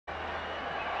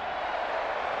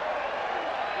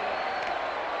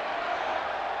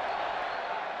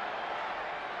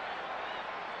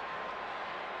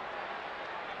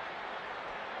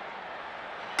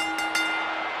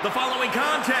The following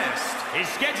contest is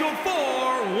scheduled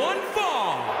for one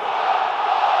fall.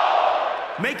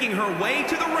 Making her way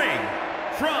to the ring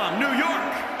from New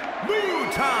York,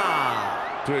 musa.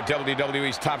 Two of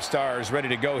WWE's top stars ready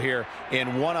to go here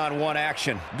in one-on-one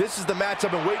action. This is the match I've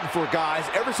been waiting for, guys.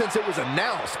 Ever since it was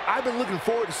announced, I've been looking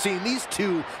forward to seeing these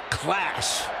two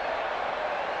clash.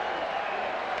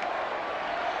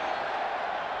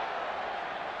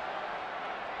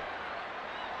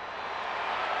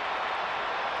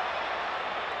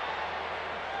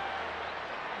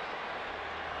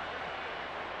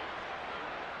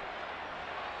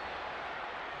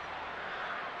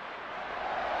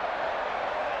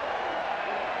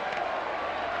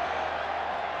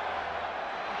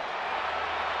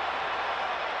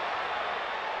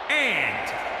 And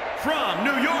from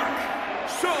New York,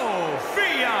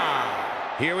 Sophia.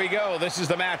 Here we go. This is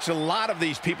the match a lot of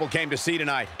these people came to see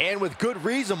tonight. And with good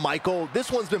reason, Michael.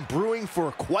 This one's been brewing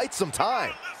for quite some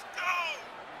time.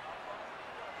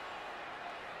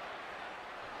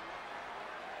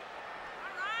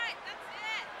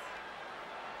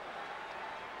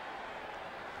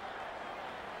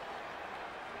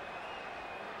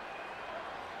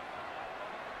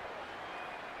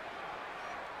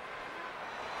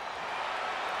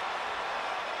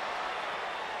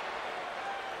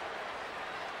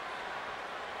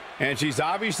 And she's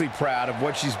obviously proud of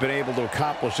what she's been able to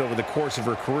accomplish over the course of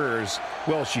her career, as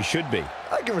well she should be.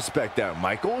 I can respect that,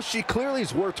 Michael. She clearly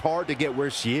has worked hard to get where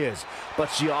she is,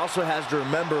 but she also has to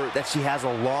remember that she has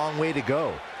a long way to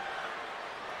go.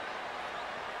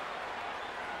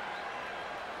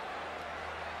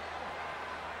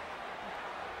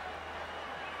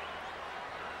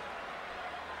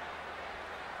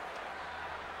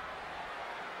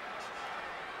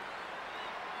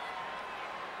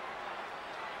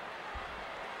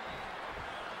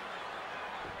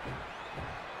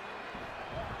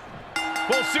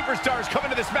 Both superstars come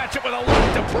into this matchup with a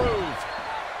lot to prove.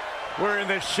 We're in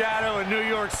the shadow of New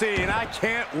York City, and I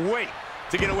can't wait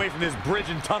to get away from this bridge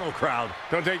and tunnel crowd.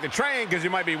 Don't take the train, because you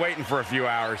might be waiting for a few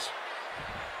hours.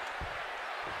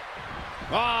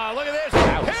 Ah, look at this.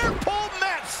 Hair pull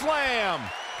mat slam.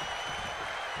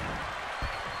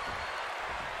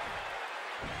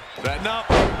 Setting up.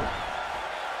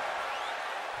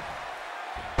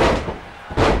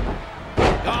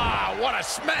 Ah, what a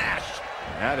smash.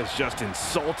 That is just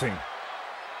insulting.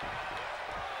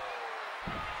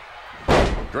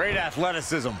 Great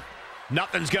athleticism.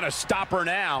 Nothing's going to stop her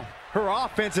now. Her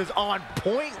offense is on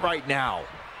point right now.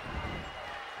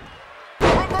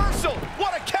 Reversal!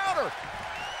 What a counter!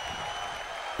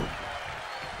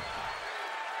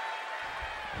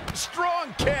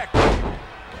 Strong kick.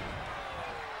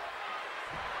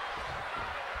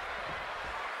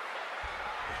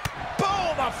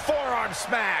 Boom! A forearm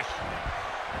smash.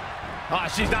 Oh,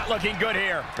 she's not looking good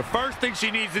here. The first thing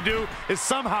she needs to do is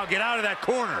somehow get out of that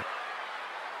corner.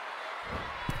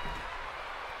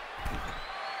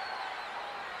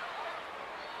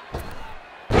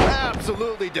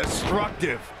 Absolutely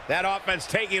destructive. That offense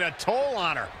taking a toll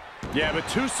on her. Yeah, but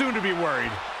too soon to be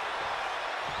worried.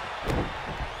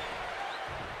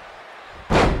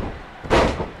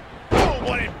 Oh,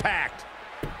 what impact.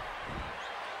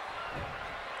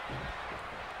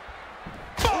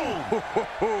 Boom!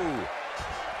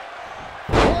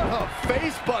 What a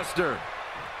face buster.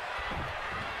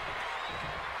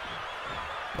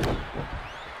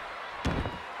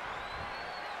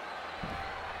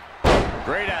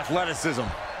 Great athleticism.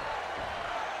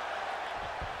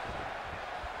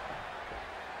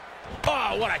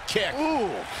 Oh, what a kick. Ooh.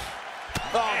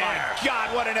 Oh, my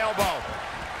God, what an elbow.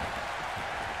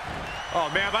 Oh,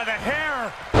 man, by the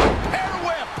hair. Hair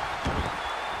whip.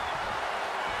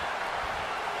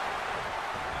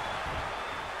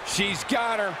 She's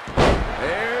got her.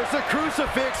 There's a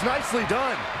crucifix. Nicely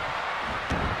done.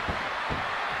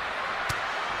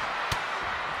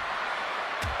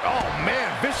 Oh,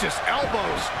 man, vicious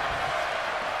elbows.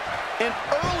 An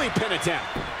early pin attempt.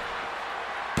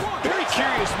 Very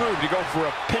curious move to go for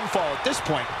a pinfall at this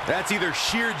point. That's either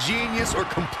sheer genius or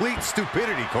complete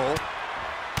stupidity, Cole.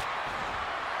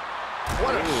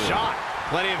 What a shot.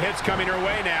 Plenty of hits coming her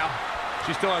way now.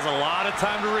 She still has a lot of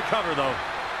time to recover, though.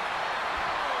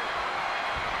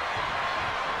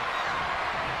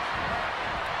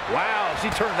 Wow, she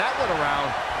turned that one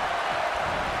around.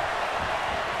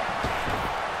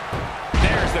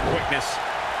 There's the quickness.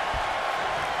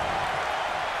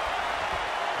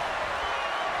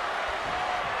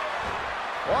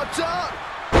 Watch out!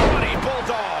 Running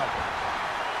bulldog.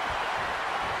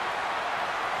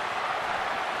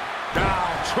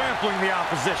 Now trampling the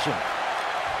opposition.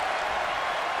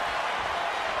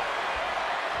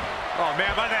 Oh,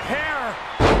 man, by the hair.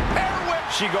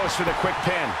 she goes for the quick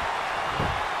pin.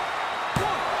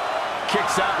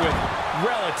 Kicks out with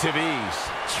relative ease.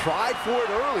 Tried for it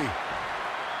early.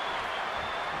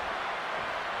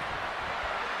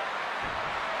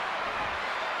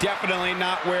 Definitely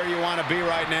not where you want to be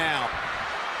right now.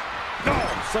 No,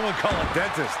 someone call a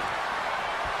dentist.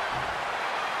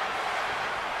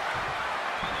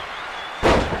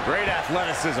 Great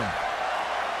athleticism.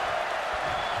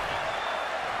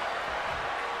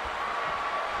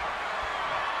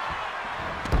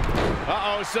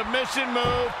 Uh-oh, submission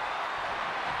move.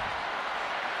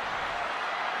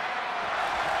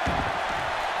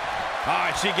 Oh,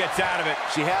 and she gets out of it.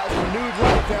 She has renewed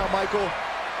life now, Michael.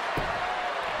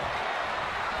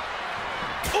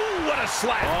 Ooh, what a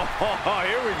slap. Oh,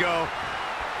 here we go.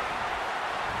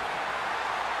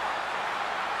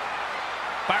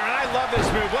 Byron, I love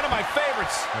this move. One of my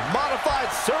favorites. A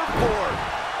modified surfboard.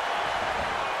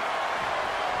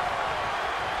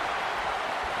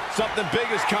 Something big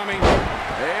is coming.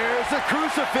 There's the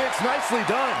crucifix. Nicely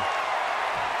done.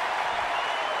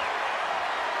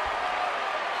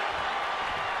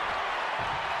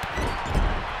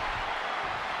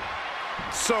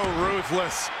 So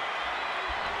ruthless.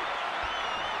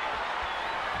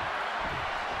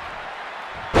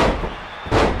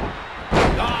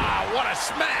 What a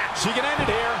smash! She can end it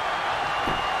here.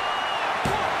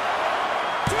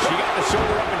 She got the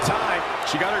shoulder up in time.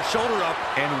 She got her shoulder up,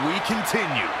 and we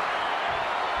continue.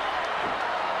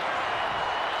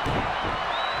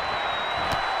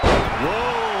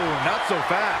 Whoa, not so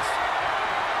fast.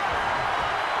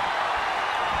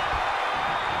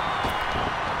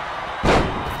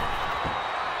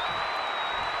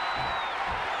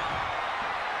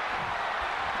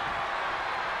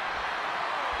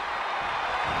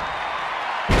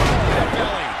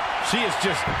 She is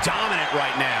just dominant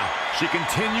right now. She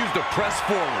continues to press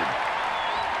forward.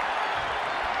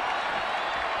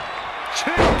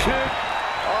 Kick.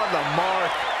 On the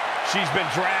mark. She's been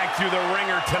dragged through the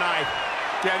ringer tonight.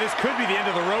 Yeah, this could be the end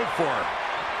of the road for her.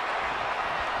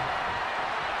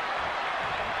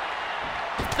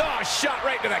 Oh, shot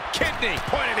right to the kidney.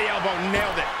 Point of the elbow,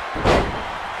 nailed it.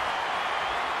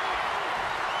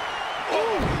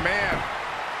 Oh, man.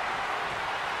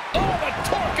 Oh, the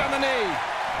torque on the knee.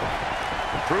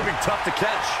 Proving tough to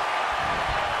catch.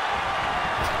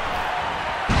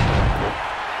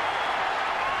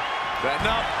 That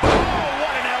up. Oh,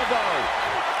 what an elbow.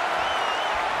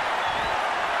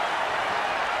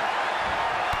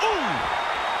 Ooh.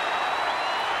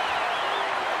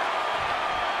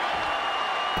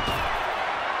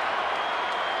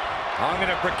 I'm in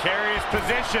a precarious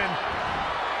position.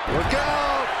 Look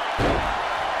out.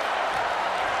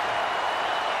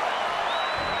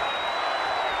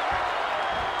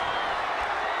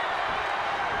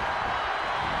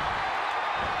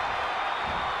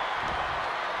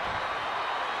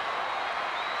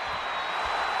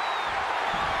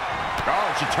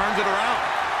 Oh, she turns it around.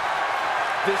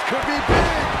 This could be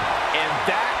big. And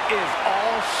that is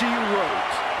all she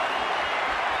wrote.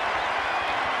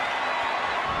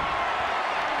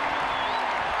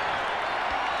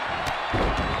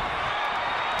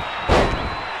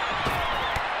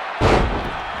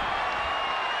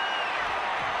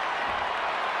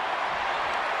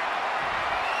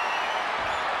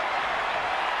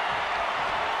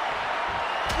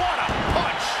 What a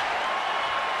punch.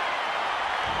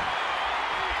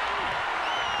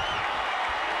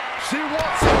 She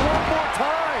wants it one more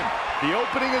time. The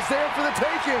opening is there for the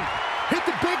taking. Hit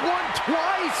the big one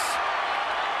twice.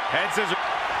 Head scissors.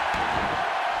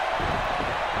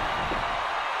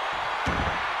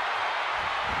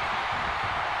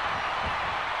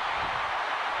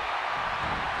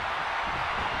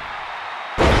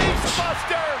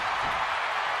 Buster.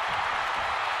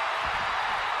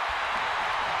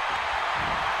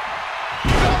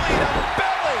 Belly to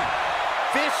belly.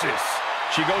 Vicious.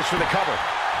 She goes for the cover.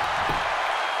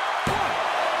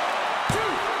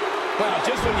 Well,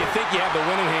 just when you think you have the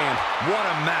winning hand. What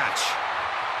a match.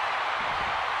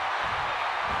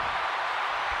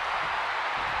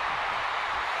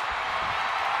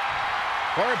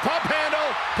 Or a pump handle.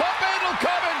 Pump handle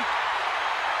coming.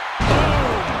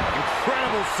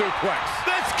 Incredible suplex.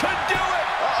 This could do it.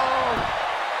 Uh-oh.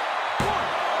 1,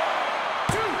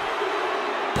 2,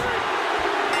 3.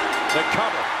 The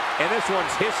cover. And this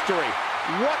one's history.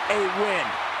 What a win.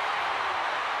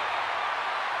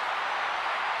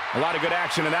 A lot of good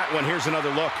action in that one. Here's another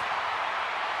look.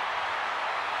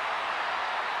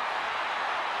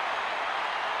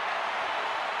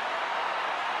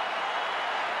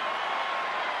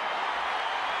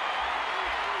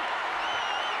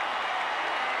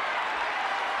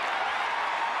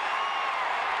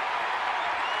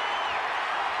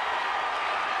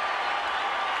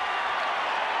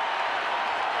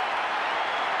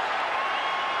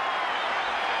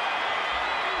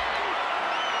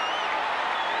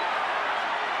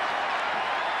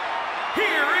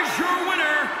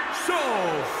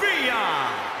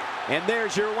 And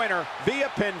there's your winner via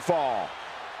pinfall.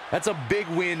 That's a big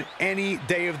win any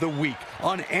day of the week,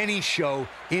 on any show,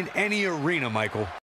 in any arena, Michael.